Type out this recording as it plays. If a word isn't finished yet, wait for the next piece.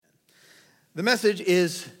The message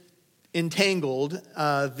is entangled.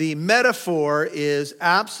 The metaphor is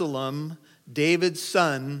Absalom, David's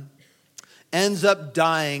son, ends up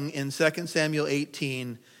dying in 2 Samuel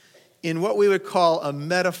 18 in what we would call a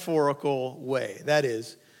metaphorical way. That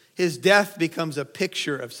is, his death becomes a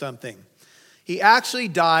picture of something. He actually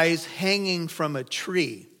dies hanging from a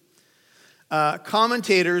tree.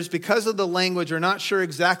 Commentators, because of the language, are not sure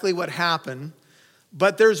exactly what happened,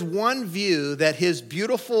 but there's one view that his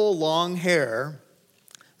beautiful long hair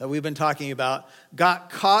that we've been talking about got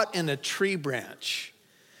caught in a tree branch,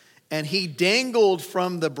 and he dangled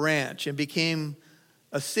from the branch and became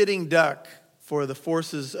a sitting duck for the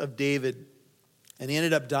forces of David, and he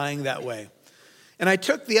ended up dying that way. And I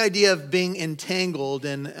took the idea of being entangled,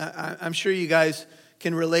 and I'm sure you guys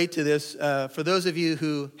can relate to this. For those of you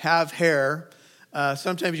who have hair,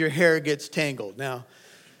 sometimes your hair gets tangled. Now,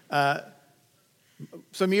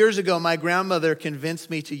 some years ago, my grandmother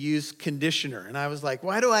convinced me to use conditioner. And I was like,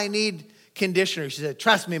 why do I need conditioner? She said,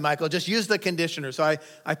 trust me, Michael, just use the conditioner. So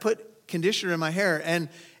I put conditioner in my hair, and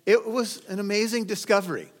it was an amazing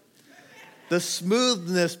discovery. The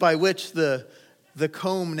smoothness by which the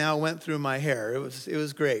comb now went through my hair, it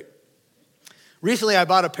was great. Recently, I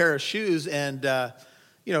bought a pair of shoes, and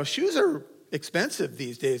shoes are expensive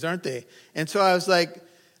these days, aren't they? And so I was like,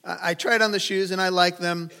 I tried on the shoes, and I like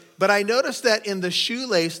them. But I noticed that in the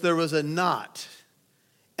shoelace, there was a knot.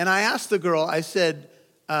 And I asked the girl, I said,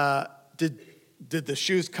 did the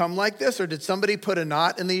shoes come like this? Or did somebody put a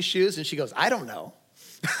knot in these shoes? And she goes, I don't know.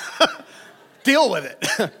 Deal with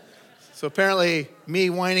it. So apparently,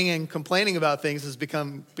 me whining and complaining about things is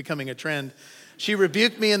becoming a trend. She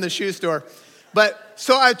rebuked me in the shoe store. But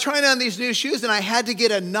so I tried on these new shoes, and I had to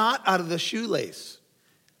get a knot out of the shoelace.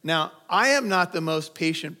 Now, I am not the most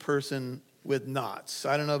patient person with knots.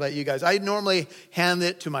 I don't know about you guys. I normally hand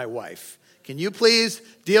it to my wife. Can you please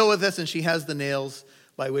deal with this? And she has the nails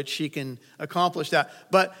by which she can accomplish that.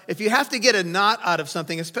 But if you have to get a knot out of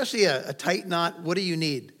something, especially a tight knot, what do you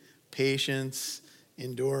need? Patience,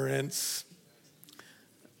 endurance,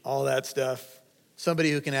 all that stuff. Somebody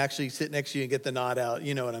who can actually sit next to you and get the knot out.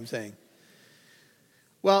 You know what I'm saying.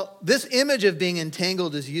 Well, this image of being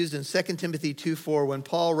entangled is used in 2 Timothy 2:4. When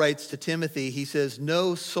Paul writes to Timothy, he says,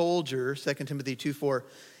 no soldier, 2 Timothy 2:4,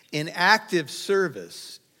 in active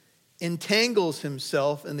service entangles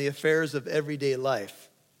himself in the affairs of everyday life,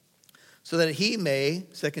 so that he may,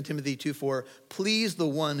 2 Timothy 2:4, please the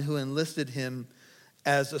one who enlisted him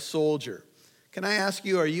as a soldier. Can I ask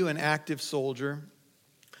you, are you an active soldier?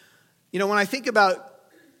 You know, when I think about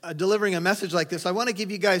delivering a message like this, I want to give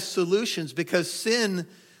you guys solutions because sin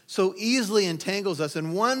so easily entangles us.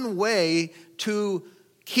 And one way to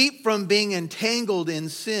keep from being entangled in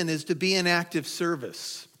sin is to be in active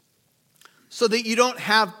service so that you don't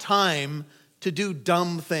have time to do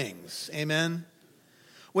dumb things. Amen?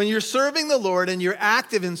 When you're serving the Lord and you're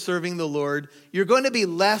active in serving the Lord, you're going to be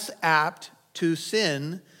less apt to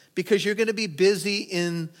sin because you're going to be busy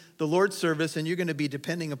in the Lord's service and you're going to be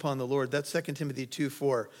depending upon the Lord. That's 2 Timothy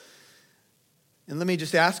 2:4. And let me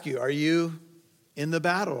just ask you, are you in the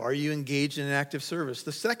battle? Are you engaged in an active service?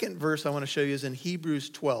 The second verse I want to show you is in Hebrews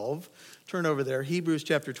 12. Turn over there, Hebrews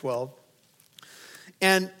chapter 12.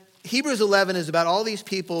 And Hebrews 11 is about all these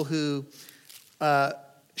people who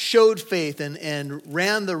showed faith and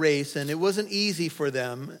ran the race, and it wasn't easy for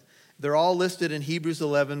them. They're all listed in Hebrews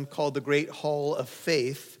 11, called the Great Hall of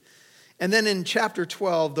Faith. And then in chapter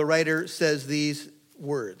 12, the writer says these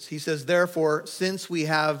words. He says, therefore, since we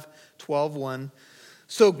have 12:1,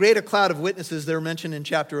 so great a cloud of witnesses, they're mentioned in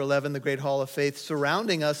chapter 11, the Great Hall of Faith,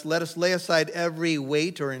 surrounding us, let us lay aside every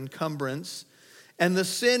weight or encumbrance, and the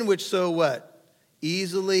sin which so what?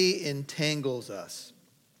 Easily entangles us.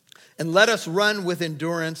 And let us run with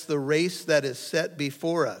endurance the race that is set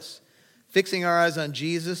before us, fixing our eyes on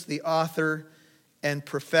Jesus, the author and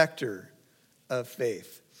perfecter of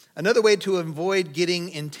faith. Another way to avoid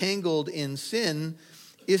getting entangled in sin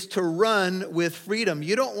is to run with freedom.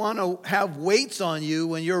 You don't want to have weights on you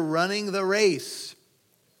when you're running the race.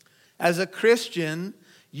 As a Christian,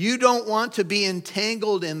 you don't want to be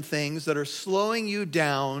entangled in things that are slowing you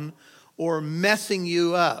down or messing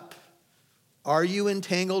you up. Are you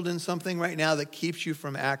entangled in something right now that keeps you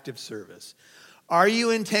from active service? Are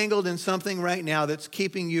you entangled in something right now that's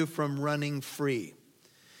keeping you from running free?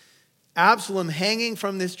 Absalom hanging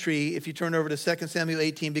from this tree, if you turn over to 2 Samuel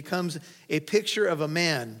 18, becomes a picture of a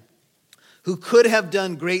man who could have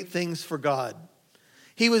done great things for God.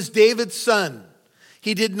 He was David's son.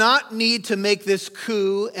 He did not need to make this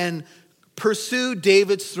coup and pursue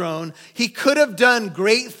David's throne. He could have done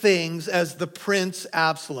great things as the prince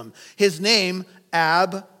Absalom. His name,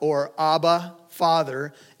 Ab or Abba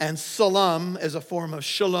father, and salam as a form of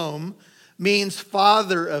shalom means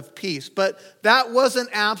father of peace. But that wasn't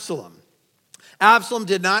Absalom. Absalom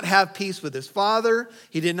did not have peace with his father.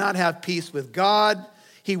 He did not have peace with God.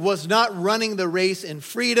 He was not running the race in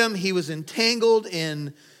freedom. He was entangled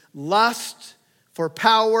in lust for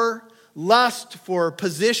power, lust for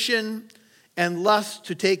position, and lust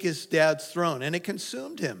to take his dad's throne. And it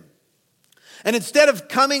consumed him. And instead of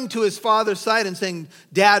coming to his father's side and saying,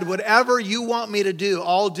 Dad, whatever you want me to do,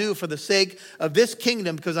 I'll do for the sake of this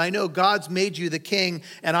kingdom because I know God's made you the king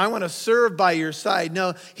and I want to serve by your side.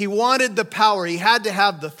 No, he wanted the power. He had to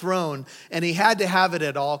have the throne and he had to have it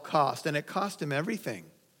at all cost. And it cost him everything.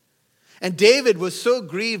 And David was so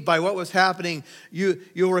grieved by what was happening.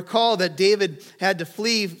 You'll recall that David had to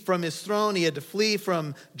flee from his throne. He had to flee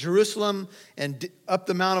from Jerusalem. And up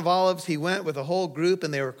the Mount of Olives, he went with a whole group.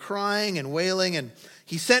 And they were crying and wailing. And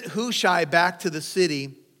he sent Hushai back to the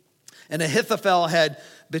city. And Ahithophel had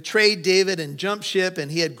betrayed David and jumped ship.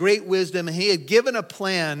 And he had great wisdom. And he had given a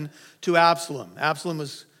plan to Absalom. Absalom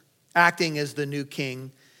was acting as the new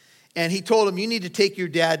king. And he told him, you need to take your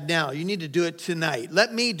dad now. You need to do it tonight.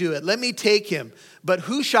 Let me do it. Let me take him. But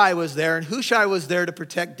Hushai was there, and Hushai was there to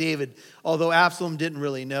protect David, although Absalom didn't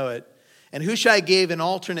really know it. And Hushai gave an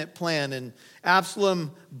alternate plan, and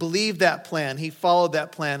Absalom believed that plan. He followed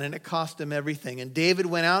that plan, and it cost him everything. And David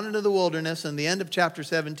went out into the wilderness, and the end of chapter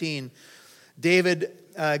 17, David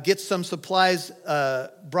gets some supplies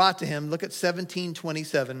brought to him. Look at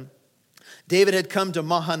 17:27. David had come to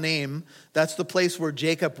Mahanaim. That's the place where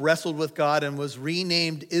Jacob wrestled with God and was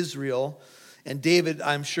renamed Israel. And David,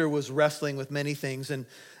 I'm sure, was wrestling with many things. And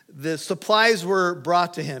the supplies were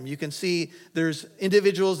brought to him. You can see there's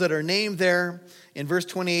individuals that are named there. In verse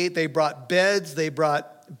 28, they brought beds, they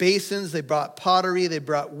brought basins, they brought pottery, they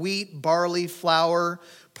brought wheat, barley, flour,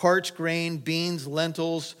 parched grain, beans,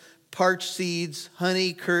 lentils, parched seeds,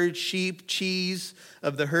 honey, curd, sheep, cheese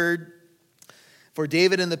of the herd. For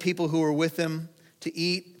David and the people who were with him to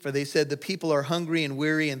eat, for they said, the people are hungry and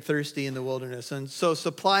weary and thirsty in the wilderness. And so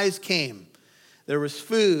supplies came. There was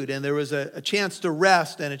food and there was a chance to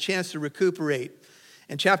rest and a chance to recuperate.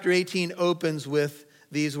 And chapter 18 opens with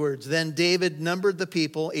these words. Then David numbered the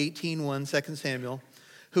people, 18:1, 2 Samuel,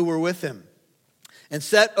 who were with him, and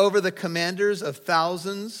set over the commanders of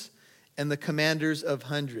thousands and the commanders of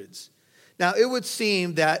hundreds. Now, it would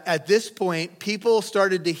seem that at this point, people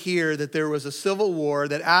started to hear that there was a civil war,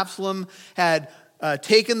 that Absalom had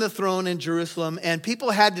taken the throne in Jerusalem, and people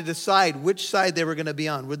had to decide which side they were going to be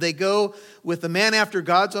on. Would they go with the man after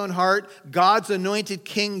God's own heart, God's anointed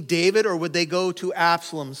King David, or would they go to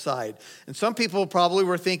Absalom's side? And some people probably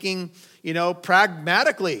were thinking,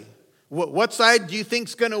 pragmatically, what side do you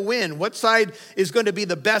think's going to win? What side is going to be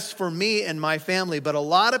the best for me and my family? But a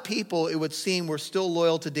lot of people, it would seem, were still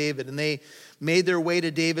loyal to David. And they made their way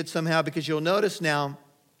to David somehow, because you'll notice now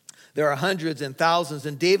there are hundreds and thousands.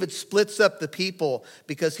 And David splits up the people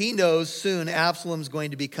because he knows soon Absalom's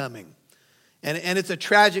going to be coming. And it's a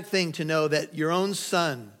tragic thing to know that your own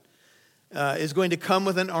son is going to come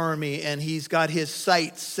with an army and he's got his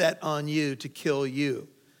sights set on you to kill you.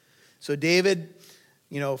 So David,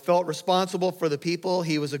 felt responsible for the people.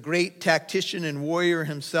 He was a great tactician and warrior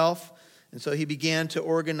himself. And so he began to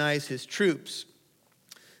organize his troops.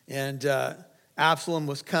 And Absalom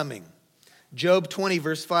was coming. Job 20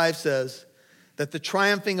 verse 5 says that the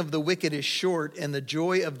triumphing of the wicked is short and the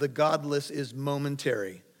joy of the godless is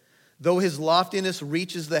momentary. Though his loftiness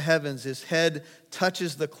reaches the heavens, his head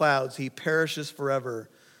touches the clouds, he perishes forever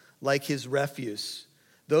like his refuse.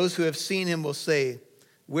 Those who have seen him will say,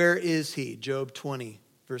 where is he? Job 20,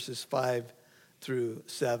 verses 5 through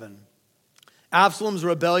 7. Absalom's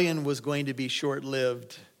rebellion was going to be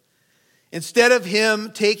short-lived. Instead of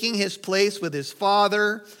him taking his place with his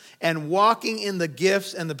father and walking in the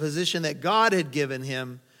gifts and the position that God had given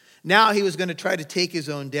him, now he was going to try to take his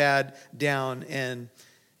own dad down, and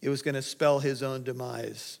it was going to spell his own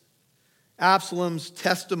demise. Absalom's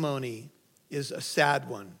testimony is a sad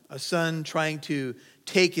one. A son trying to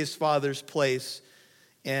take his father's place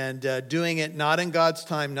and doing it not in God's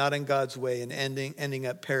time, not in God's way, and ending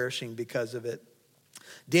up perishing because of it.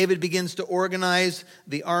 David begins to organize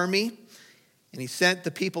the army, and he sent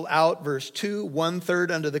the people out, verse 2,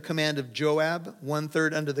 1/3 under the command of Joab,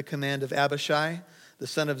 1/3 under the command of Abishai, the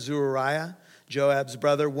son of Zeruiah, Joab's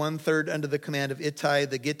brother, 1/3 under the command of Ittai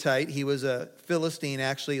the Gittite. He was a Philistine,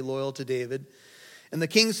 actually loyal to David. And the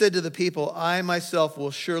king said to the people, I myself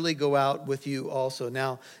will surely go out with you also.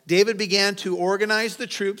 Now, David began to organize the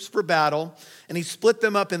troops for battle, and he split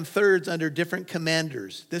them up in thirds under different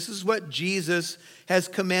commanders. This is what Jesus has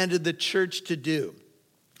commanded the church to do.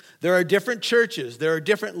 There are different churches. There are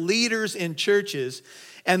different leaders in churches.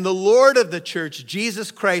 And the Lord of the church,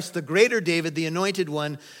 Jesus Christ, the greater David, the anointed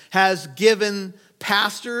one, has given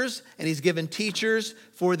pastors and he's given teachers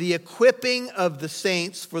for the equipping of the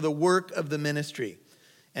saints for the work of the ministry.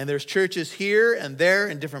 And there's churches here and there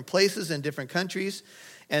in different places in different countries.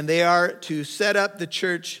 And they are to set up the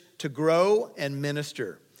church to grow and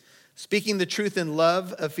minister. Speaking the truth in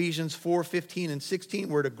love, Ephesians 4:15 and 16,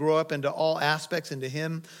 we're to grow up into all aspects into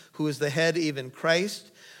him who is the head, even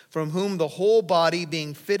Christ, from whom the whole body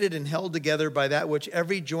being fitted and held together by that which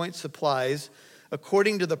every joint supplies,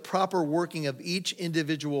 according to the proper working of each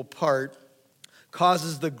individual part,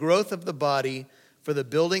 causes the growth of the body for the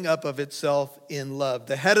building up of itself in love.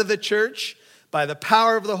 The head of the church, by the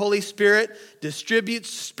power of the Holy Spirit, distributes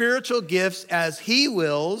spiritual gifts as he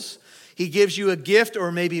wills. He gives you a gift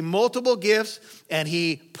or maybe multiple gifts, and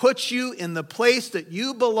he puts you in the place that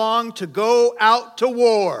you belong to go out to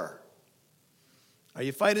war. Are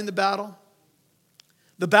you fighting the battle?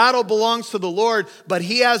 The battle belongs to the Lord, but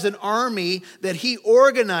he has an army that he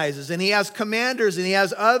organizes, and he has commanders, and he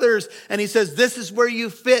has others, and he says, this is where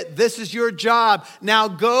you fit. This is your job. Now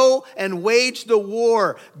go and wage the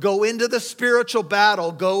war. Go into the spiritual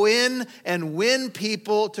battle. Go in and win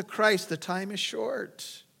people to Christ. The time is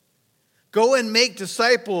short. Go and make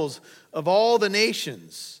disciples of all the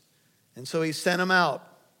nations. And so he sent them out.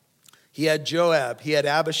 He had Joab, he had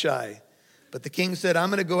Abishai, but the king said, I'm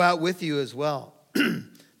going to go out with you as well.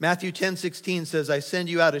 Matthew 10:16 says, I send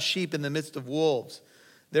you out as sheep in the midst of wolves.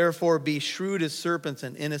 Therefore be shrewd as serpents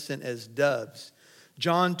and innocent as doves.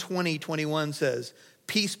 John 20:21 says,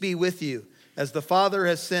 peace be with you. As the Father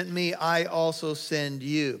has sent me, I also send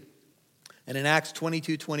you. And in Acts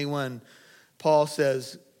 22:21, Paul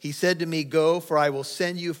says, he said to me, go, for I will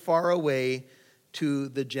send you far away to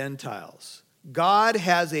the Gentiles. God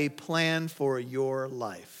has a plan for your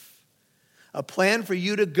life. A plan for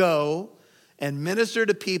you to go and minister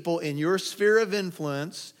to people in your sphere of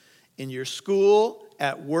influence, in your school,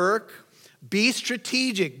 at work. Be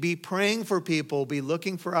strategic. Be praying for people. Be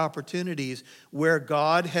looking for opportunities where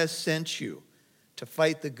God has sent you to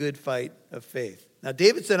fight the good fight of faith. Now,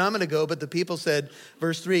 David said, I'm going to go, but the people said,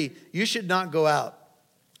 verse 3, you should not go out.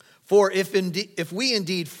 For if we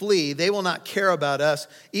indeed flee, they will not care about us.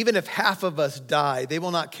 Even if half of us die, they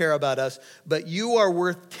will not care about us. But you are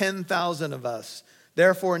worth 10,000 of us.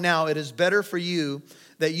 Therefore now it is better for you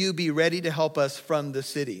that you be ready to help us from the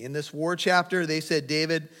city. In this war chapter, they said,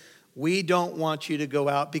 David, we don't want you to go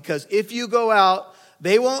out because if you go out,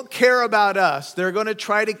 they won't care about us. They're going to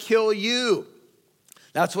try to kill you.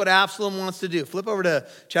 That's what Absalom wants to do. Flip over to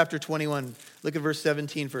chapter 21. Look at verse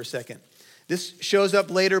 17 for a second. This shows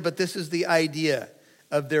up later, but this is the idea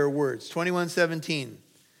of their words. 21:17.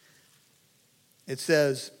 It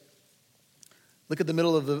says, look at the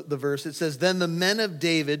middle of the verse. It says, then the men of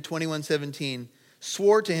David, 21:17,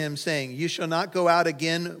 swore to him, saying, you shall not go out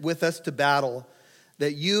again with us to battle,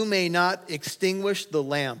 that you may not extinguish the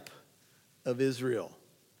lamp of Israel.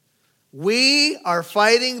 We are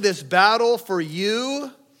fighting this battle for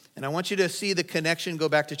you. And I want you to see the connection, go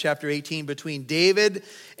back to chapter 18, between David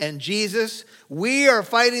and Jesus. We are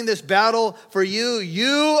fighting this battle for you.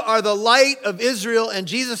 You are the light of Israel. And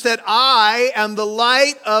Jesus said, I am the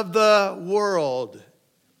light of the world.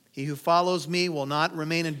 He who follows me will not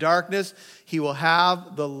remain in darkness. He will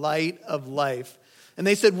have the light of life. And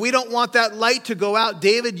they said, we don't want that light to go out.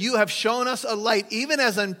 David, you have shown us a light. Even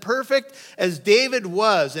as imperfect as David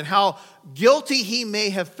was and how guilty he may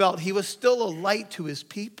have felt, he was still a light to his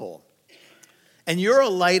people. And you're a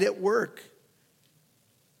light at work.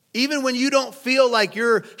 Even when you don't feel like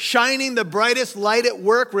you're shining the brightest light at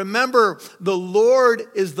work, remember the Lord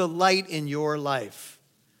is the light in your life.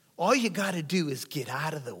 All you got to do is get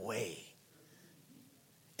out of the way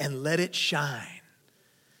and let it shine.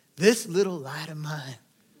 This little light of mine,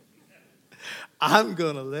 I'm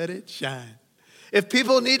going to let it shine. If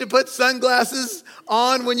people need to put sunglasses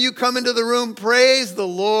on when you come into the room, praise the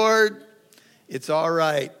Lord. It's all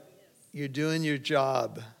right. You're doing your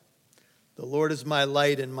job. The Lord is my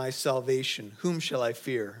light and my salvation. Whom shall I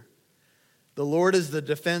fear? The Lord is the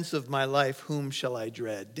defense of my life. Whom shall I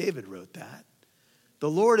dread? David wrote that.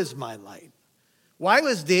 The Lord is my light. Why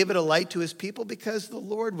was David a light to his people? Because the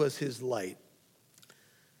Lord was his light.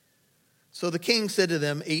 So the king said to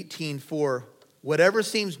them, 18:4, whatever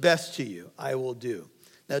seems best to you, I will do.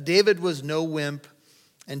 Now David was no wimp,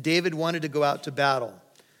 and David wanted to go out to battle.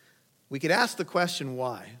 We could ask the question,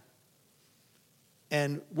 why?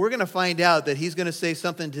 And we're going to find out that he's going to say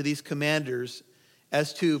something to these commanders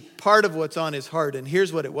as to part of what's on his heart. And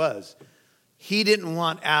here's what it was. He didn't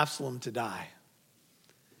want Absalom to die.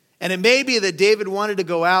 And it may be that David wanted to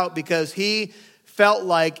go out because he felt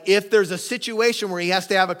like if there's a situation where he has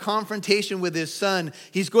to have a confrontation with his son,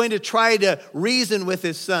 he's going to try to reason with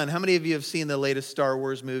his son. How many of you have seen the latest Star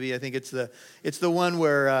Wars movie? I think it's the one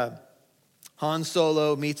where Han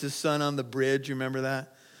Solo meets his son on the bridge. You remember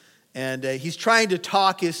that? And he's trying to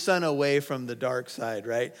talk his son away from the dark side,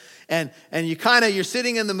 right? And you're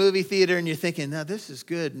sitting in the movie theater and you're thinking, now this is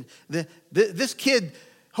good. This kid,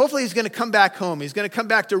 hopefully he's going to come back home. He's going to come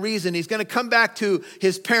back to reason. He's going to come back to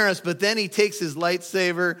his parents. But then he takes his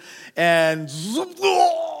lightsaber and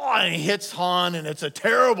he hits Han, and it's a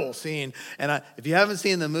terrible scene. And if you haven't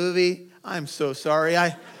seen the movie, I'm so sorry.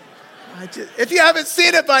 If you haven't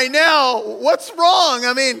seen it by now, what's wrong?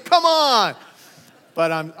 I mean, come on.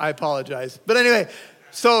 But I apologize. But anyway,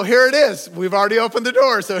 so here it is. We've already opened the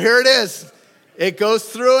door. So here it is. It goes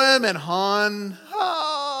through him, and Han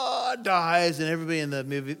dies, and everybody in the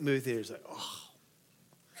movie theater is like, oh,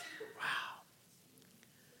 wow.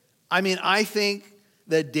 I mean, I think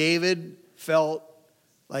that David felt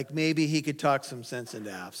like maybe he could talk some sense into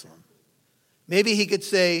Absalom. Maybe he could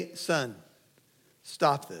say, son,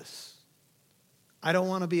 stop this. I don't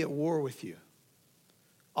want to be at war with you.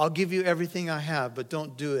 I'll give you everything I have, but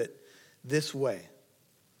don't do it this way.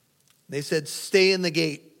 They said, stay in the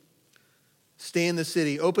gate. Stay in the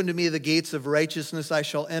city. Open to me the gates of righteousness. I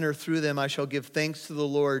shall enter through them. I shall give thanks to the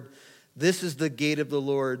Lord. This is the gate of the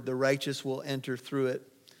Lord. The righteous will enter through it.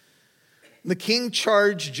 The king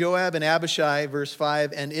charged Joab and Abishai, verse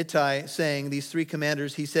 5, and Ittai, saying, these three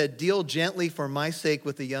commanders, he said, deal gently for my sake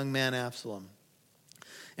with the young man Absalom.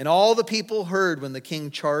 And all the people heard when the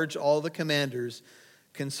king charged all the commanders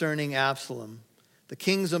concerning Absalom. The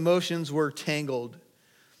king's emotions were tangled.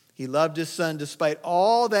 He loved his son despite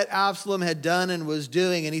all that Absalom had done and was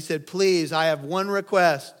doing. And he said, please, I have one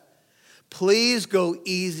request. Please go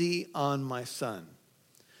easy on my son.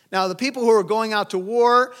 Now, the people who were going out to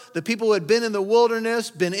war, the people who had been in the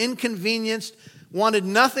wilderness, been inconvenienced, wanted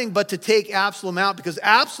nothing but to take Absalom out because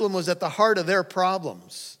Absalom was at the heart of their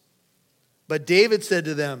problems. But David said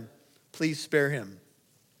to them, please spare him.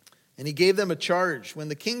 And he gave them a charge. When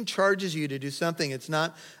the king charges you to do something, it's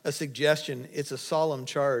not a suggestion, it's a solemn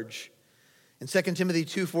charge. In 2 Timothy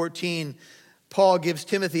 2:14, Paul gives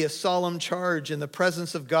Timothy a solemn charge in the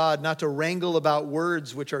presence of God not to wrangle about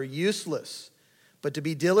words which are useless, but to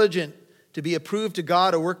be diligent, to be approved to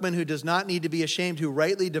God, a workman who does not need to be ashamed, who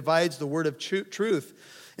rightly divides the word of truth.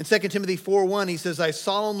 In 2 Timothy 4:1, he says, I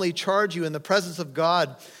solemnly charge you in the presence of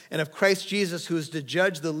God and of Christ Jesus, who is to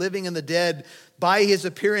judge the living and the dead by his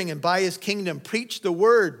appearing and by his kingdom. Preach the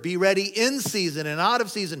word. Be ready in season and out of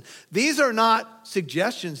season. These are not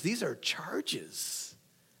suggestions. These are charges.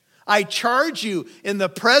 I charge you in the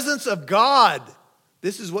presence of God.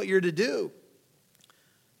 This is what you're to do.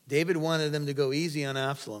 David wanted them to go easy on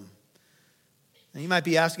Absalom. And you might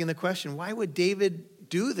be asking the question, why would David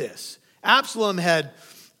do this? Absalom had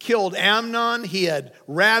killed Amnon. He had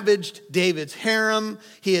ravaged David's harem.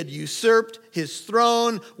 He had usurped his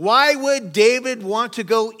throne. Why would David want to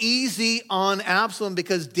go easy on Absalom?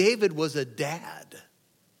 Because David was a dad.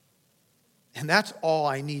 And that's all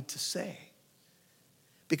I need to say.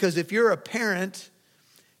 Because if you're a parent,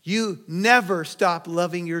 you never stop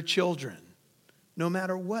loving your children, no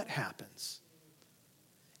matter what happens.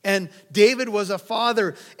 And David was a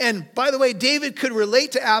father. And by the way, David could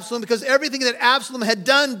relate to Absalom because everything that Absalom had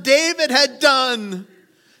done, David had done.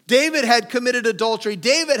 David had committed adultery.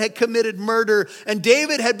 David had committed murder. And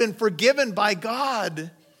David had been forgiven by God.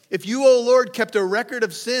 If you, O Lord, kept a record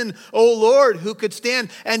of sin, O Lord, who could stand?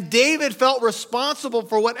 And David felt responsible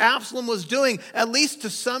for what Absalom was doing, at least to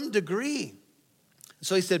some degree.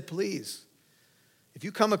 So he said, please, if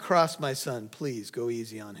you come across my son, please go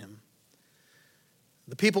easy on him.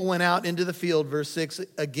 The people went out into the field, verse 6,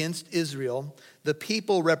 against Israel. The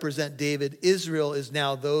people represent David. Israel is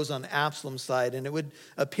now those on Absalom's side. And it would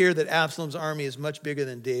appear that Absalom's army is much bigger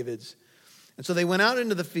than David's. And so they went out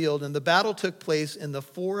into the field, and the battle took place in the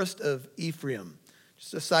forest of Ephraim.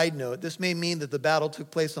 Just a side note, this may mean that the battle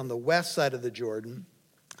took place on the west side of the Jordan.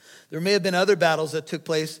 There may have been other battles that took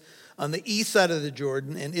place on the east side of the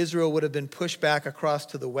Jordan, and Israel would have been pushed back across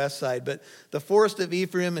to the west side. But the forest of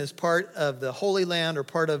Ephraim is part of the Holy Land, or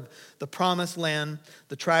part of the Promised Land.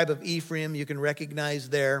 The tribe of Ephraim you can recognize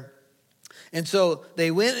there. And so they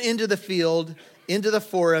went into the field, into the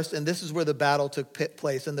forest, and this is where the battle took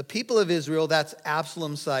place. And the people of Israel, that's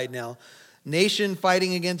Absalom's side now, nation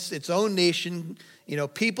fighting against its own nation,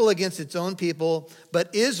 people against its own people.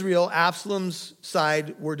 But Israel, Absalom's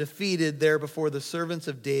side, were defeated there before the servants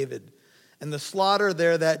of David. And the slaughter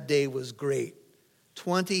there that day was great.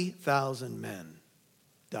 20,000 men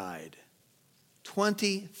died.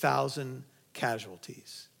 20,000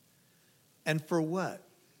 casualties. And for what?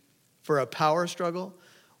 For a power struggle?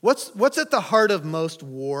 What's at the heart of most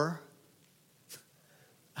war?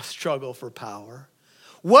 A struggle for power.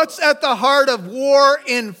 What's at the heart of war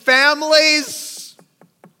in families?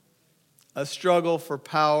 A struggle for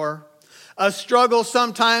power. A struggle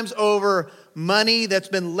sometimes over money that's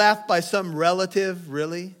been left by some relative,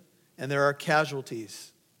 really, and there are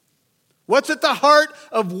casualties. What's at the heart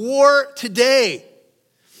of war today?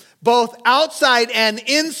 Both outside and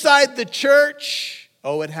inside the church.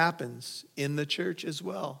 Oh, it happens in the church as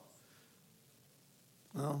well.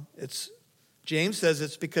 Well, James says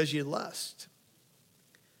it's because you lust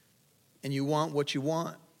and you want what you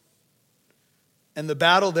want. And the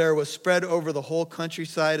battle there was spread over the whole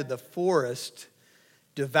countryside, and the forest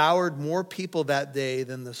devoured more people that day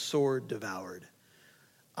than the sword devoured.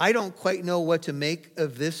 I don't quite know what to make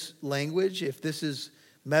of this language, if this is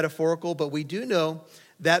metaphorical, but we do know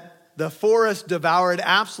that the forest devoured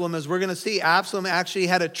Absalom. As we're going to see, Absalom actually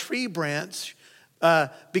had a tree branch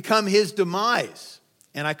become his demise.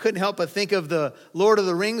 And I couldn't help but think of the Lord of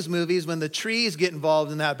the Rings movies when the trees get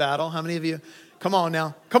involved in that battle. How many of you? Come on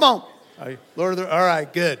now. Come on. All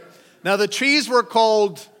right, good. Now the trees were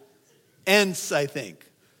called Ents, I think.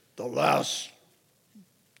 The last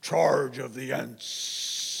charge of the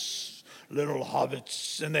Ents, little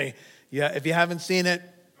hobbits. And if you haven't seen it,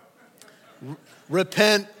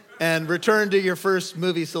 repent and return to your first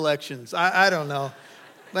movie selections. I don't know.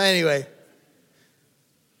 But anyway.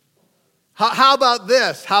 How about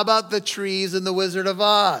this? How about the trees in The Wizard of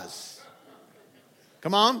Oz?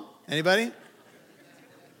 Come on, anybody?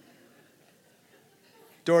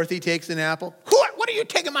 Dorothy takes an apple. What are you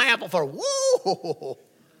taking my apple for? Whoa!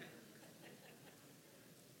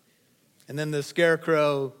 And then the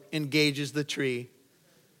scarecrow engages the tree.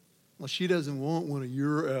 Well, she doesn't want one of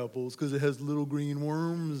your apples because it has little green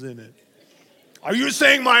worms in it. Are you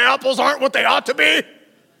saying my apples aren't what they ought to be?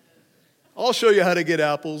 I'll show you how to get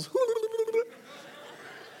apples.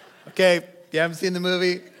 Okay, if you haven't seen the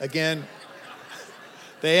movie, again,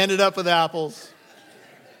 they ended up with apples.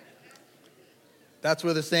 That's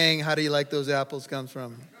where the saying, how do you like those apples, comes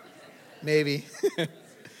from. Maybe.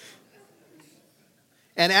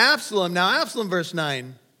 And Absalom, verse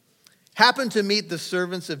 9, happened to meet the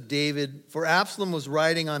servants of David, for Absalom was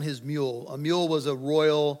riding on his mule. A mule was a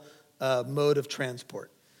royal mode of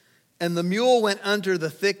transport. And the mule went under the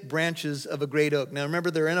thick branches of a great oak. Now remember,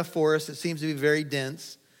 they're in a forest that seems to be very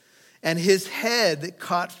dense. And his head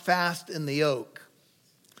caught fast in the oak.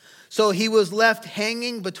 So he was left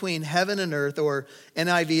hanging between heaven and earth, or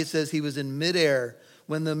NIV, it says he was in midair,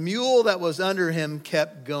 when the mule that was under him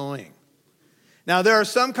kept going. Now, there are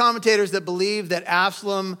some commentators that believe that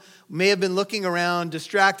Absalom may have been looking around,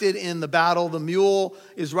 distracted in the battle. The mule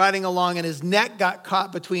is riding along, and his neck got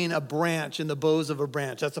caught between a branch and the boughs of a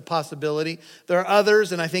branch. That's a possibility. There are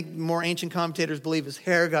others, and I think more ancient commentators believe his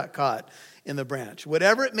hair got caught in the branch.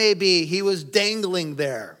 Whatever it may be, he was dangling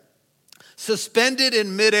there, suspended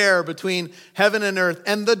in midair between heaven and earth,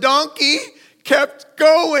 and the donkey kept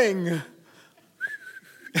going.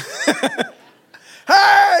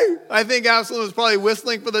 Hey! I think Absalom was probably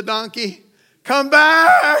whistling for the donkey. Come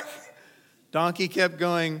back! Donkey kept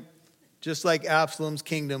going, just like Absalom's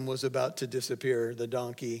kingdom was about to disappear. The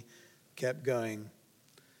donkey kept going.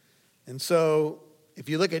 And so, if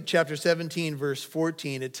you look at chapter 17, verse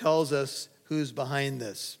 14, it tells us who's behind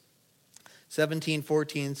this.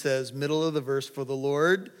 17:14 says, middle of the verse, for the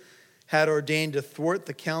Lord had ordained to thwart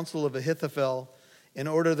the counsel of Ahithophel in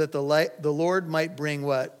order that the Lord might bring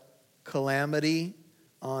what? Calamity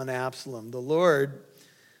on Absalom. The Lord,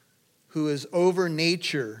 who is over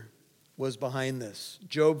nature, was behind this.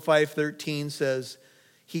 Job 5:13 says,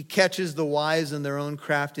 he catches the wise in their own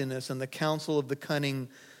craftiness, and the counsel of the cunning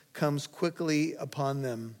comes quickly upon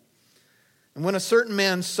them. And when a certain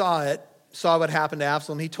man saw what happened to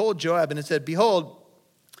Absalom, he told Joab, and it said, behold,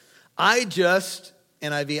 I just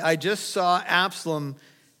saw Absalom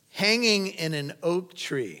hanging in an oak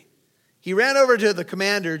tree. He ran over to the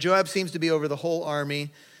commander. Joab seems to be over the whole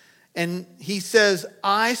army. And he says,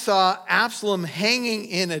 I saw Absalom hanging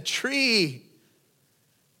in a tree.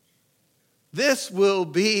 This will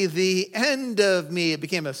be the end of me. It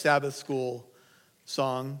became a Sabbath school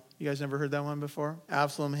song. You guys never heard that one before?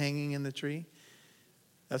 Absalom hanging in the tree?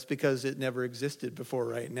 That's because it never existed before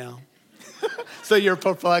right now. So your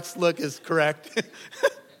perplexed look is correct.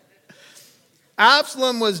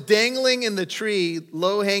 Absalom was dangling in the tree,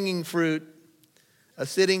 low-hanging fruit, a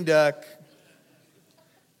sitting duck.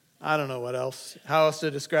 I don't know what else. How else to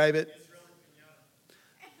describe it?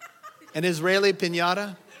 An Israeli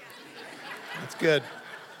piñata? That's good.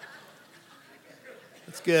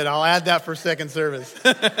 It's good. I'll add that for second service.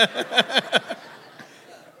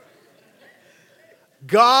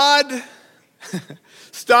 God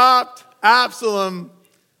stopped Absalom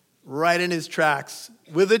right in his tracks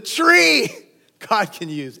with a tree. God can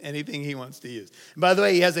use anything he wants to use. And by the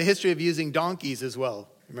way, he has a history of using donkeys as well.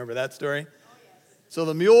 Remember that story? So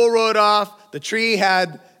the mule rode off. The tree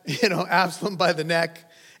had, Absalom by the neck.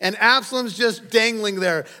 And Absalom's just dangling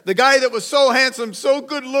there. The guy that was so handsome, so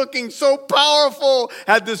good looking, so powerful,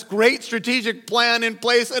 had this great strategic plan in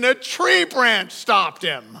place, and a tree branch stopped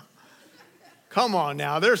him. Come on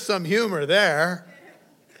now, there's some humor there.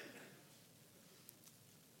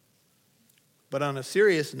 But on a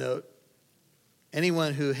serious note,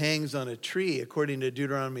 anyone who hangs on a tree, according to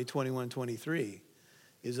Deuteronomy 21:23,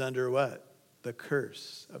 is under what? The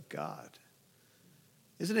curse of God.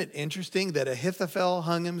 Isn't it interesting that Ahithophel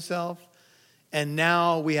hung himself, and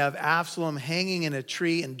now we have Absalom hanging in a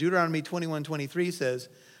tree, and Deuteronomy 21:23 says,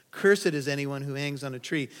 cursed is anyone who hangs on a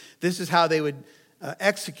tree. This is how they would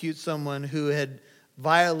execute someone who had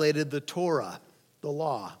violated the Torah, the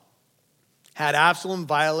law. Had Absalom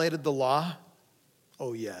violated the law?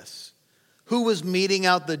 Oh, yes. Who was meting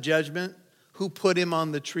out the judgment? Who put him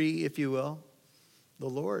on the tree, if you will? The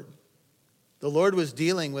Lord. The Lord was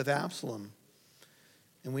dealing with Absalom.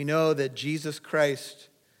 And we know that Jesus Christ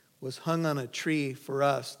was hung on a tree for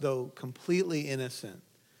us, though completely innocent.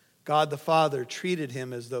 God the Father treated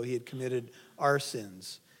him as though he had committed our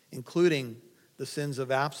sins, including the sins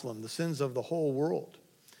of Absalom, the sins of the whole world.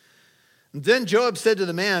 And then Joab said to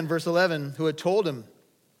the man, verse 11, who had told him,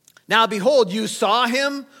 now behold, you saw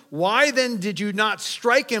him. Why then did you not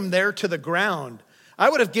strike him there to the ground? I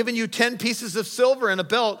would have given you 10 pieces of silver and a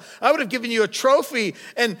belt. I would have given you a trophy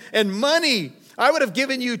and money. I would have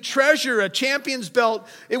given you treasure, a champion's belt.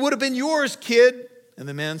 It would have been yours, kid. And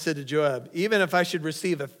the man said to Joab, even if I should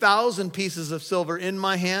receive 1,000 pieces of silver in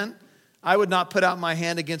my hand, I would not put out my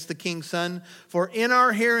hand against the king's son. For in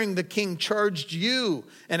our hearing the king charged you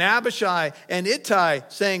and Abishai and Ittai,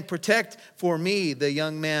 saying, protect for me the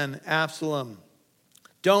young man Absalom.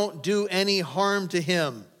 Don't do any harm to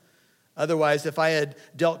him. Otherwise, if I had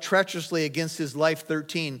dealt treacherously against his life,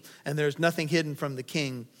 13, and there's nothing hidden from the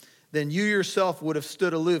king, then you yourself would have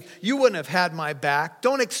stood aloof. You wouldn't have had my back.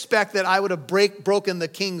 Don't expect that I would have broken the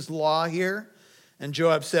king's law here. And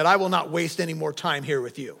Joab said, I will not waste any more time here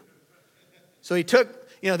with you. So he took,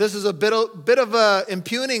 this is a bit of a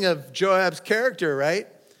impugning of Joab's character, right?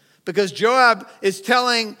 Because Joab is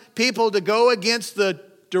telling people to go against the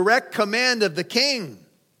direct command of the king.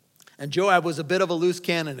 And Joab was a bit of a loose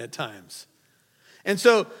cannon at times. And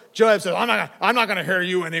so Joab said, I'm not going to hear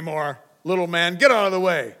you anymore, little man. Get out of the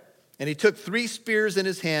way. And he took 3 spears in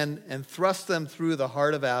his hand and thrust them through the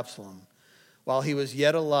heart of Absalom while he was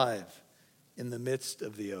yet alive in the midst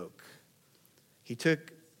of the oak. He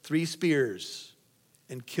took 3 spears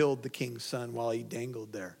and killed the king's son while he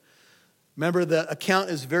dangled there. Remember, the account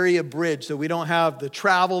is very abridged, so we don't have the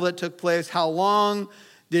travel that took place. How long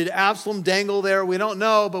did Absalom dangle there? We don't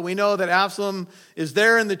know, but we know that Absalom is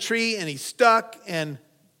there in the tree and he's stuck. And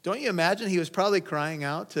don't you imagine he was probably crying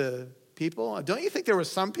out to people? Don't you think there were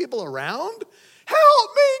some people around? Help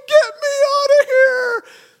me, get me out of here.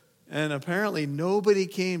 And apparently nobody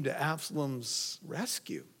came to Absalom's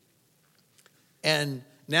rescue. And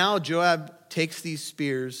now Joab takes these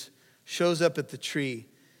spears, shows up at the tree,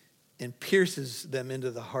 and pierces them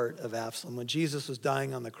into the heart of Absalom. When Jesus was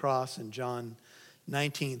dying on the cross in John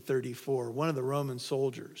 19:34, one of the Roman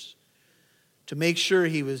soldiers, to make sure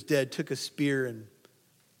he was dead, took a spear and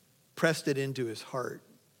pressed it into his heart,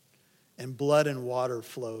 and blood and water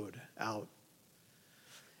flowed out.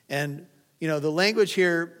 And, the language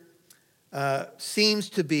here seems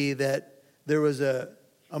to be that there was a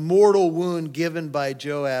mortal wound given by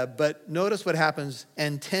Joab, but notice what happens.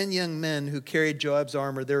 And 10 young men who carried Joab's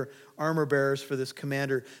armor, they're armor bearers for this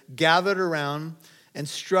commander, gathered around and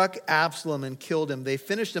struck Absalom and killed him. They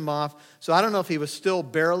finished him off. So I don't know if he was still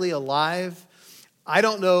barely alive. I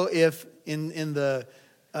don't know if in the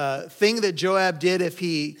thing that Joab did, if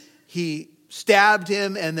he stabbed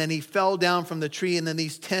him and then he fell down from the tree and then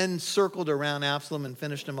these 10 circled around Absalom and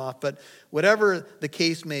finished him off. But whatever the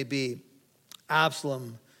case may be,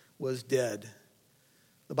 Absalom was dead.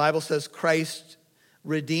 The Bible says Christ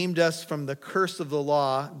redeemed us from the curse of the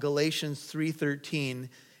law, Galatians 3:13,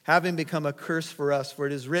 having become a curse for us, for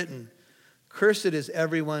it is written, cursed is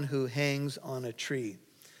everyone who hangs on a tree.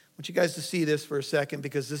 I want you guys to see this for a second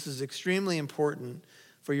because this is extremely important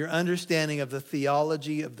for your understanding of the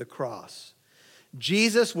theology of the cross.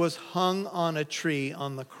 Jesus was hung on a tree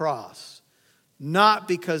on the cross, not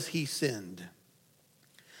because he sinned.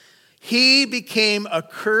 He became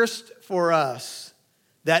accursed for us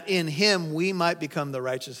that in him we might become the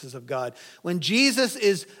righteousness of God. When Jesus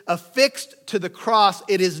is affixed to the cross,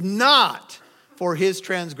 it is not for his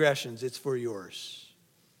transgressions, it's for yours.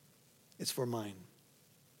 It's for mine.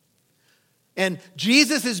 And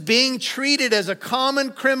Jesus is being treated as a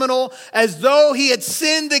common criminal, as though he had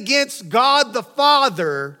sinned against God the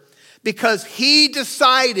Father, because he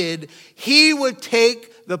decided he would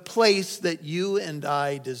take the place that you and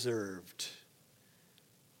I deserved.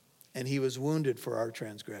 And he was wounded for our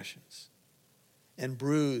transgressions and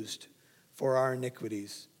bruised for our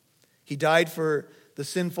iniquities. He died for the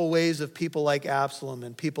sinful ways of people like Absalom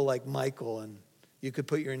and people like Michal, and you could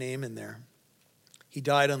put your name in there. He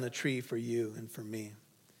died on the tree for you and for me.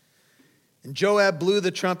 And Joab blew the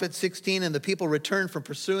trumpet, 16, and the people returned from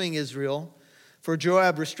pursuing Israel, for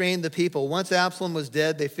Joab restrained the people. Once Absalom was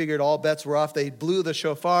dead, they figured all bets were off. They blew the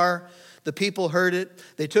shofar. The people heard it.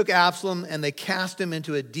 They took Absalom and they cast him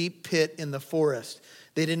into a deep pit in the forest.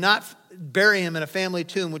 They did not bury him in a family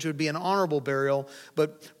tomb, which would be an honorable burial,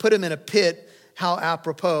 but put him in a pit, how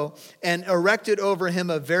apropos, and erected over him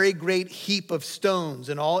a very great heap of stones,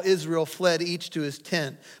 and all Israel fled each to his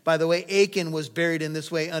tent. By the way, Achan was buried in this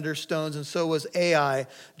way under stones, and so was Ai,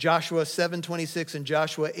 Joshua 7:26 and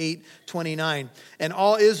Joshua 8:29. And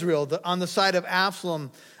all Israel, on the side of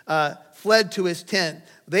Absalom, fled to his tent.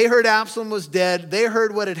 They heard Absalom was dead. They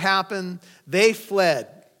heard what had happened. They fled.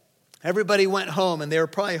 Everybody went home, and they were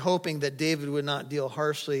probably hoping that David would not deal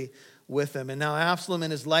harshly with them. And now Absalom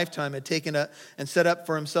in his lifetime had taken and set up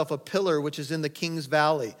for himself a pillar which is in the king's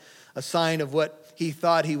valley, a sign of what he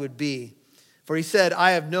thought he would be. For he said,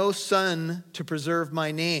 I have no son to preserve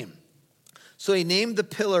my name. So he named the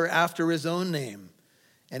pillar after his own name,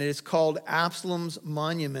 and it is called Absalom's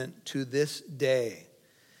monument to this day.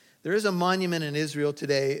 There is a monument in Israel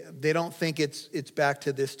today. They don't think it's back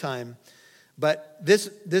to this time. But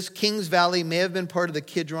this King's Valley may have been part of the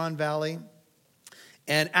Kidron Valley.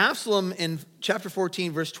 And Absalom in chapter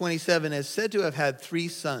 14, verse 27, is said to have had 3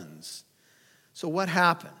 sons. So what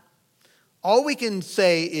happened? All we can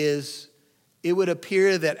say is it would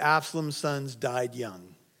appear that Absalom's sons died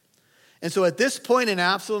young. And so at this point in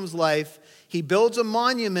Absalom's life, he builds a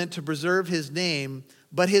monument to preserve his name,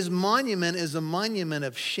 but his monument is a monument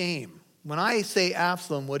of shame. When I say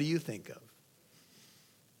Absalom, what do you think of?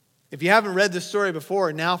 If you haven't read this story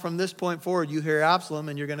before, now from this point forward, you hear Absalom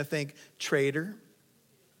and you're going to think traitor,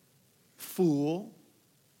 fool,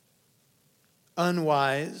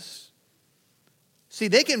 unwise. See,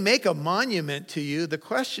 they can make a monument to you. The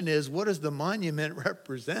question is, what does the monument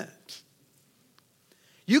represent?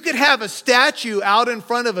 You could have a statue out in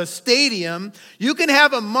front of a stadium. You can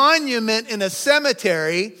have a monument in a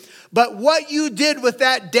cemetery. But what you did with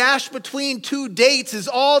that dash between 2 dates is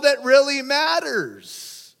all that really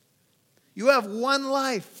matters. You have one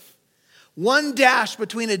life. One dash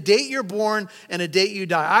between a date you're born and a date you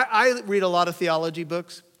die. I read a lot of theology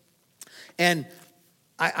books. And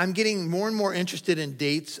I'm getting more and more interested in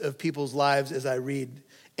dates of people's lives as I read.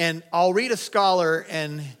 And I'll read a scholar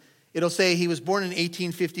and it'll say he was born in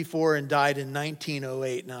 1854 and died in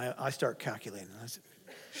 1908. Now I start calculating. I said,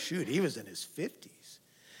 shoot, he was in his 50s.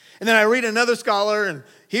 And then I read another scholar and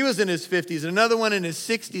he was in his 50s, another one in his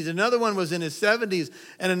 60s, another one was in his 70s,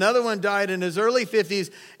 and another one died in his early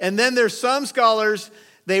 50s. And then there's some scholars,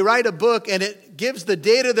 they write a book and it gives the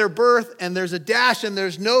date of their birth and there's a dash and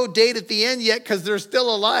there's no date at the end yet because they're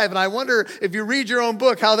still alive. And I wonder if you read your own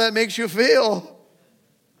book, how that makes you feel.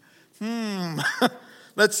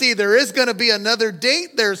 Let's see, there is going to be another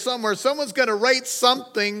date there somewhere. Someone's going to write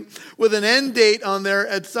something with an end date on there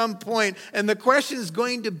at some point. And the question is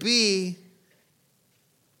going to be,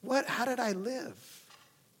 how did I live?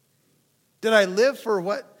 Did I live for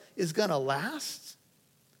what is going to last?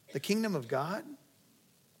 The kingdom of God?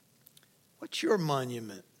 What's your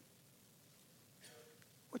monument?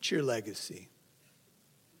 What's your legacy?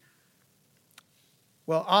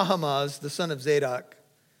 Well, Ahimaaz, the son of Zadok,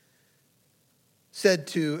 said,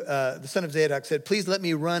 please let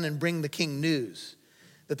me run and bring the king news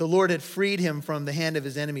that the Lord had freed him from the hand of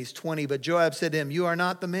his enemies, 20. But Joab said to him, you are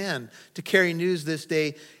not the man to carry news this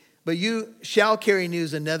day, but you shall carry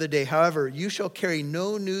news another day. However, you shall carry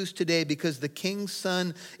no news today because the king's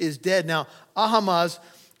son is dead. Now, Ahimaaz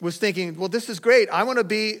was thinking, well, this is great. I want to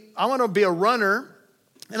be a runner,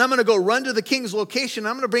 and I'm going to go run to the king's location.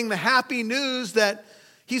 I'm going to bring the happy news that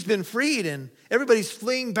he's been freed and everybody's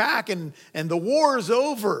fleeing back and the war's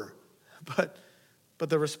over. But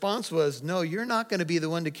the response was, no, you're not going to be the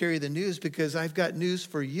one to carry the news because I've got news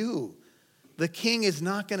for you. The king is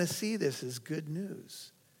not going to see this as good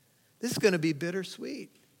news. This is going to be bittersweet.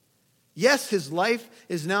 Yes, his life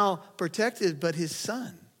is now protected, but his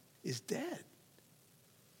son is dead.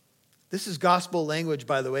 This is gospel language,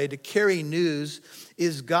 by the way. To carry news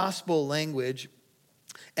is gospel language.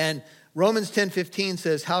 And Romans 10:15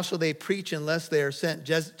 says, how shall they preach unless they are sent?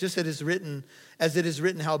 Just as it is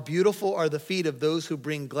written, how beautiful are the feet of those who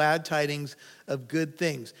bring glad tidings of good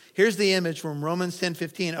things. Here's the image from Romans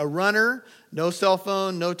 10:15. A runner, no cell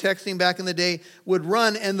phone, no texting back in the day, would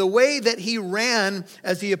run. And the way that he ran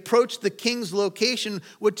as he approached the king's location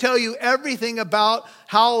would tell you everything about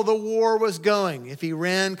how the war was going. If he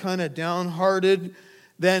ran kind of downhearted,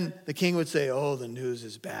 then the king would say, oh, the news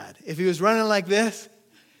is bad. If he was running like this,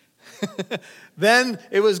 then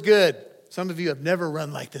it was good. Some of you have never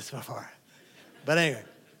run like this before. But anyway,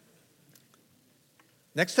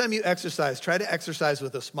 next time you exercise, try to exercise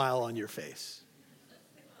with a smile on your face.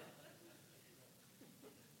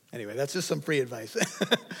 Anyway, that's just some free advice.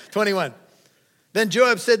 21. Then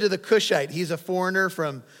Joab said to the Cushite, he's a foreigner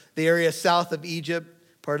from the area south of Egypt,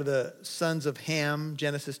 part of the sons of Ham,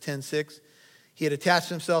 Genesis 10:6. He had attached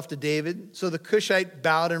himself to David. So the Cushite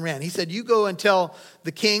bowed and ran. He said, you go and tell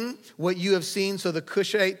the king what you have seen. So the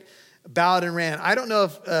Cushite bowed and ran. I don't know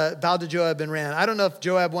if, bowed to Joab and ran. I don't know if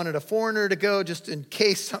Joab wanted a foreigner to go just in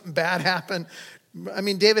case something bad happened. I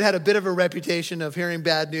mean, David had a bit of a reputation of hearing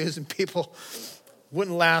bad news and people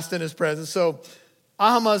wouldn't last in his presence. So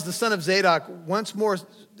Ahimaaz, the son of Zadok,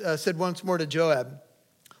 said once more to Joab,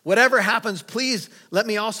 whatever happens, please let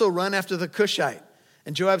me also run after the Cushite.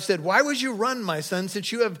 And Joab said, why would you run, my son,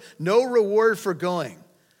 since you have no reward for going?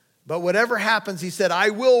 But whatever happens, he said, I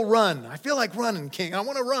will run. I feel like running, king. I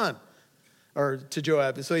want to run. Or to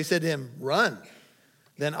Joab. And so he said to him, run.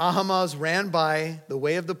 Then Ahimaaz ran by the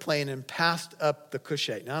way of the plain and passed up the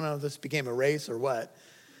Cushite. Now, I don't know if this became a race or what.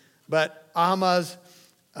 But Ahimaaz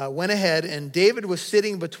went ahead, and David was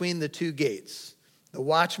sitting between the two gates. The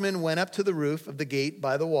watchman went up to the roof of the gate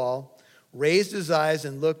by the wall, raised his eyes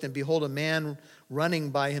and looked, and behold, a man running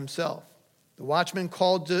by himself. The watchman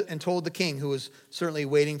called and told the king, who was certainly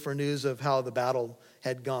waiting for news of how the battle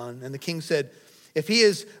had gone. And the king said, if he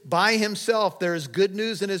is by himself, there is good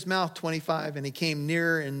news in his mouth. 25. And he came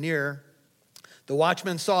nearer and nearer. The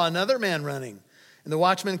watchman saw another man running. And the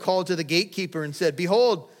watchman called to the gatekeeper and said,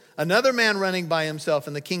 behold, another man running by himself.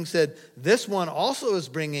 And the king said, this one also is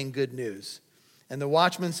bringing good news. And the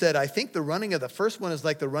watchman said, I think the running of the first one is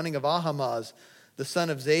like the running of Ahimaaz, the son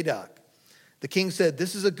of Zadok. The king said,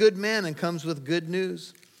 this is a good man and comes with good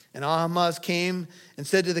news. And Ahimaaz came and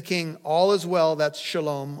said to the king, all is well, that's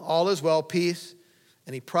shalom, all is well, peace.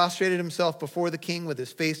 And he prostrated himself before the king with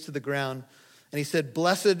his face to the ground. And he said,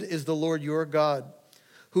 blessed is the Lord your God,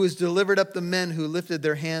 who has delivered up the men who lifted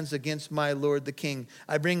their hands against my lord the king.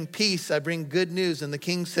 I bring peace, I bring good news. And the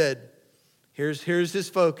king said, here's his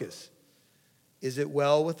focus. Is it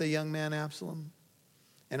well with the young man Absalom?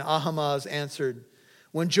 And Ahimaaz answered,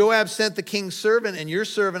 when Joab sent the king's servant and your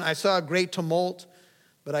servant, I saw a great tumult,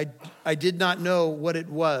 but I did not know what it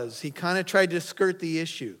was. He kind of tried to skirt the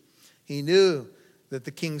issue. He knew that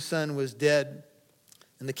the king's son was dead.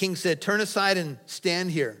 And the king said, turn aside and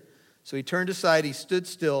stand here. So he turned aside, he stood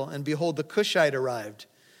still, and behold, the Cushite arrived.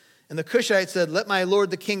 And the Cushite said, let my lord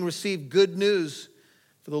the king receive good news,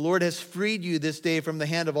 for the Lord has freed you this day from the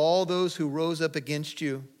hand of all those who rose up against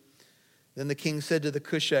you. Then the king said to the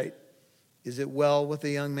Cushite, is it well with the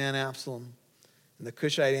young man Absalom? And the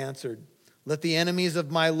Cushite answered, let the enemies of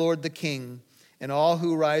my lord the king and all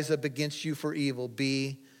who rise up against you for evil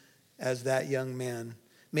be as that young man.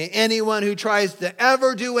 May anyone who tries to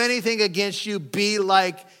ever do anything against you be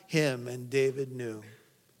like him. And David knew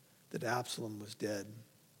that Absalom was dead.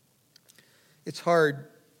 It's hard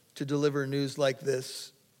to deliver news like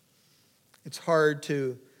this. It's hard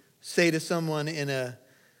to say to someone in a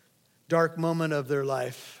dark moment of their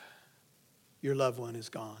life, your loved one is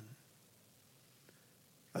gone.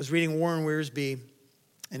 I was reading Warren Wiersbe,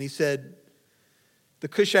 and he said, the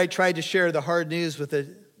Cushite tried to share the hard news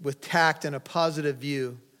with tact and a positive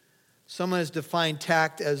view. Someone has defined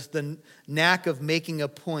tact as the knack of making a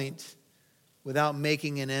point without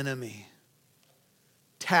making an enemy.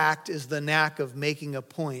 Tact is the knack of making a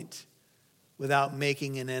point without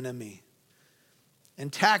making an enemy.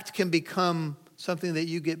 And tact can become something that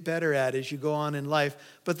you get better at as you go on in life.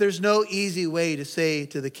 But there's no easy way to say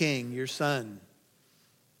to the king, your son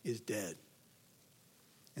is dead.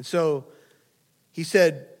 And so he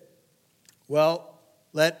said, well,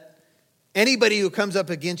 let anybody who comes up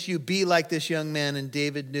against you be like this young man. And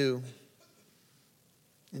David knew.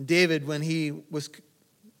 And David, when he was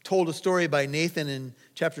told a story by Nathan in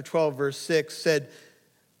chapter 12, verse 6, said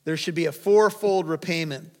there should be a fourfold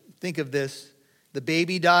repayment. Think of this. The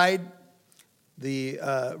baby died. The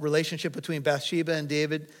relationship between Bathsheba and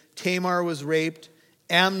David. Tamar was raped.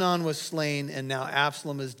 Amnon was slain, and now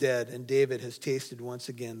Absalom is dead, and David has tasted once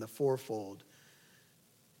again the fourfold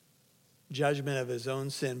judgment of his own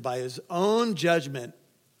sin. By his own judgment,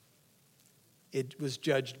 it was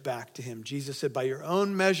judged back to him. Jesus said, by your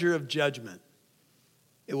own measure of judgment,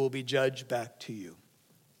 it will be judged back to you.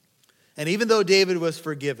 And even though David was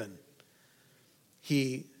forgiven,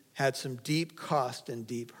 he had some deep cost and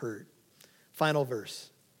deep hurt. Final verse.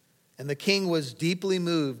 And the king was deeply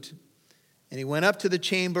moved, and he went up to the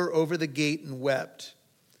chamber over the gate and wept.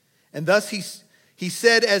 And thus he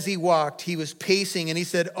said as he walked, he was pacing, and he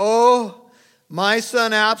said, oh, my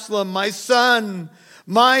son Absalom, my son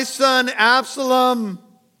Absalom,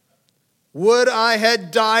 would I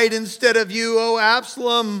had died instead of you, O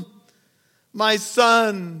Absalom, my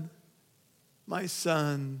son.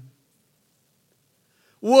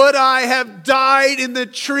 Would I have died in the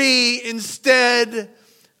tree instead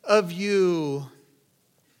of you?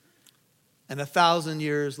 And 1,000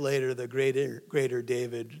 years later, the greater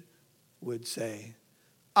David would say,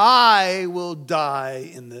 I will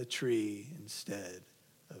die in the tree instead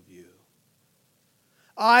of you.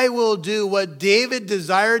 I will do what David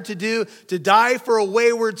desired to do, to die for a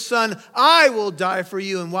wayward son. I will die for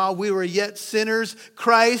you. And while we were yet sinners,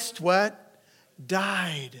 Christ, what?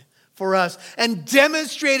 Died for us and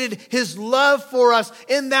demonstrated his love for us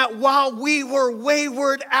in that while we were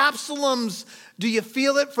wayward Absaloms, do you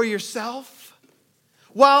feel it for yourself?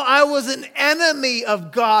 While I was an enemy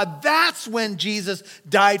of God, that's when Jesus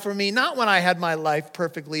died for me. Not when I had my life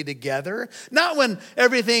perfectly together. Not when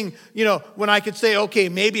everything, when I could say, okay,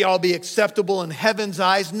 maybe I'll be acceptable in heaven's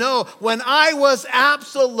eyes. No, when I was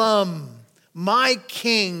Absalom, my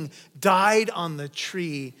king died on the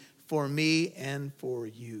tree for me and for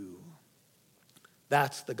you.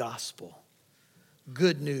 That's the gospel.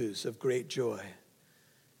 Good news of great joy.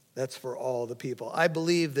 That's for all the people. I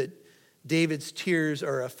believe that David's tears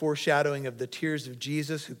are a foreshadowing of the tears of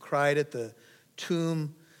Jesus, who cried at the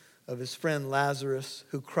tomb of his friend Lazarus,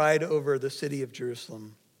 who cried over the city of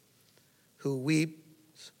Jerusalem, who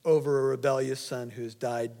weeps over a rebellious son who has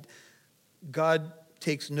died. God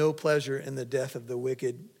takes no pleasure in the death of the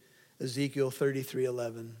wicked, Ezekiel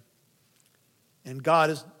 33:11. And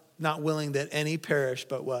God is not willing that any perish,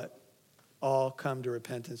 but what? All come to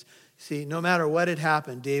repentance. See, no matter what had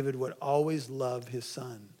happened, David would always love his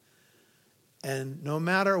son. And no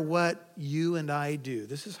matter what you and I do,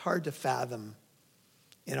 this is hard to fathom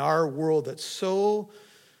in our world that's so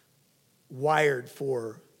wired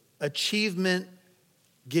for achievement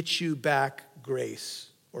gets you back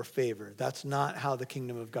grace or favor. That's not how the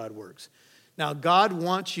kingdom of God works. Now, God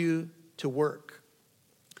wants you to work.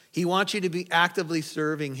 He wants you to be actively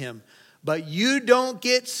serving him. But you don't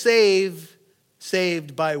get saved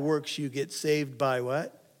by works. You get saved by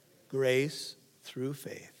what? Grace through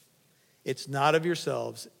faith. It's not of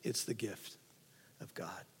yourselves, it's the gift of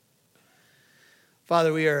God.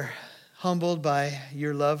 Father, we are humbled by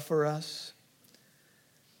your love for us.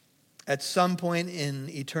 At some point in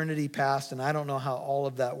eternity past, and I don't know how all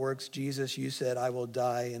of that works, Jesus, you said, I will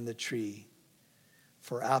die in the tree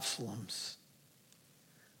for Absaloms.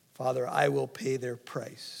 Father, I will pay their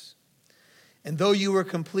price. And though you were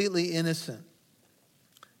completely innocent,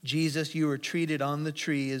 Jesus, you were treated on the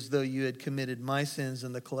tree as though you had committed my sins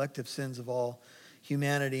and the collective sins of all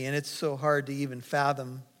humanity. And it's so hard to even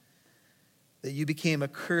fathom that you became a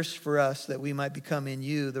curse for us that we might become in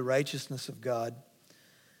you the righteousness of God.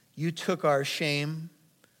 You took our shame,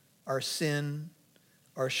 our sin,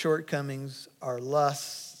 our shortcomings, our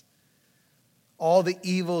lusts, all the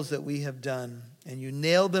evils that we have done, and you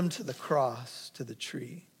nailed them to the cross, to the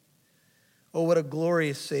tree. Oh, what a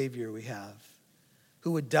glorious Savior we have,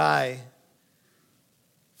 who would die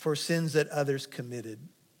for sins that others committed.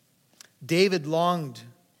 David longed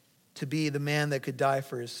to be the man that could die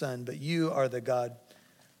for his son, but you are the God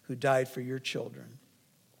who died for your children.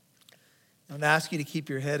 I would ask you to keep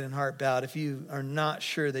your head and heart bowed if you are not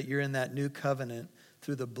sure that you're in that new covenant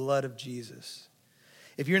through the blood of Jesus.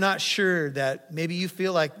 If you're not sure that maybe you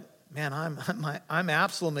feel like, man, I'm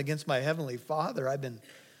Absalom against my heavenly Father. I've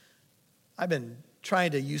been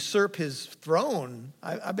trying to usurp his throne.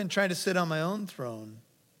 I've been trying to sit on my own throne.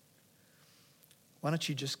 Why don't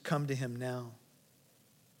you just come to him now?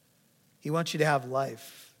 He wants you to have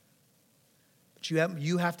life. But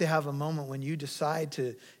you have to have a moment when you decide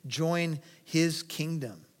to join his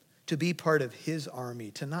kingdom, to be part of his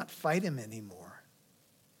army, to not fight him anymore,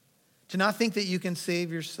 to not think that you can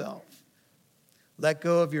save yourself. Let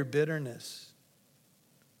go of your bitterness.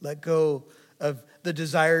 Let go of the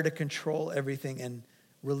desire to control everything and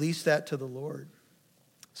release that to the Lord.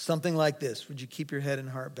 Something like this. Would you keep your head and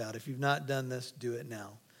heart bowed? If you've not done this, do it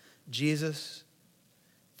now. Jesus,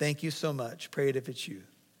 Thank you so much. Pray it if it's you,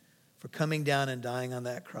 for coming down and dying on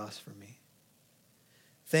that cross for me.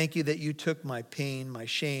 Thank you that you took my pain, my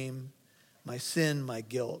shame, my sin, my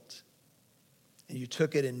guilt, and you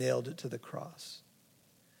took it and nailed it to the cross.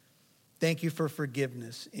 Thank you for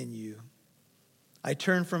forgiveness in you. I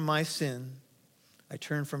turn from my sin. I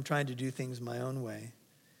turn from trying to do things my own way.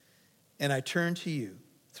 And I turn to you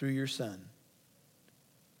through your Son.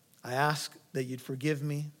 I ask that you'd forgive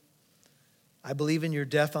me. I believe in your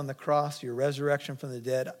death on the cross, your resurrection from the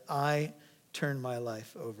dead. I turn my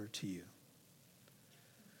life over to you.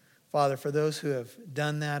 Father, for those who have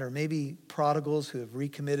done that, or maybe prodigals who have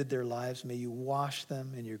recommitted their lives, may you wash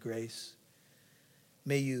them in your grace.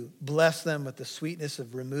 May you bless them with the sweetness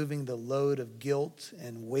of removing the load of guilt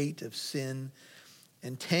and weight of sin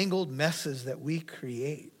and tangled messes that we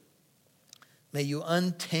create. May you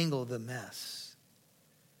untangle the mess.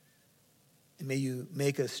 And may you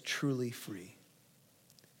make us truly free.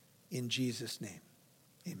 In Jesus' name,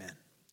 amen.